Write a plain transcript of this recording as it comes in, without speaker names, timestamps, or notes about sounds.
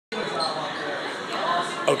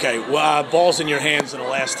Okay, well, ball's in your hands in the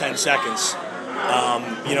last 10 seconds.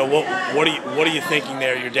 What are you thinking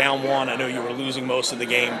there? You're down one. I know you were losing most of the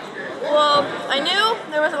game. Well, I knew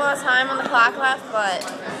there was a lot of time on the clock left,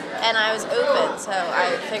 and I was open, so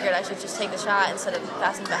I figured I should just take the shot instead of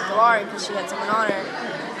passing back to Laurie because she had someone on her.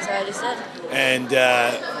 So I just did. And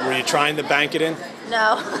were you trying to bank it in?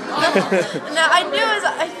 No. No,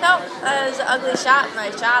 I felt it was an ugly shot when I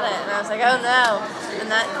shot it, and I was like, oh no, and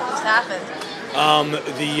that just happened.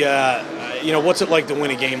 What's it like to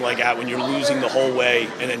win a game like that when you're losing the whole way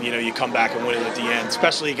and then, you come back and win it at the end,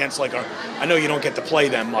 especially against I know you don't get to play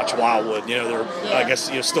them much, Wildwood. They're, yeah. I guess,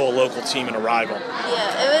 still a local team and a rival.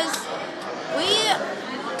 Yeah,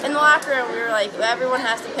 in the locker room, we were like, everyone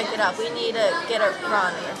has to pick it up. We need to get a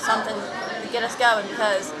run or something to get us going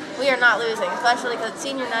because we are not losing, especially because it's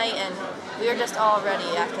senior night and we were just all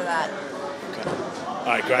ready after that. Okay. All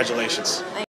right, congratulations. Thank you.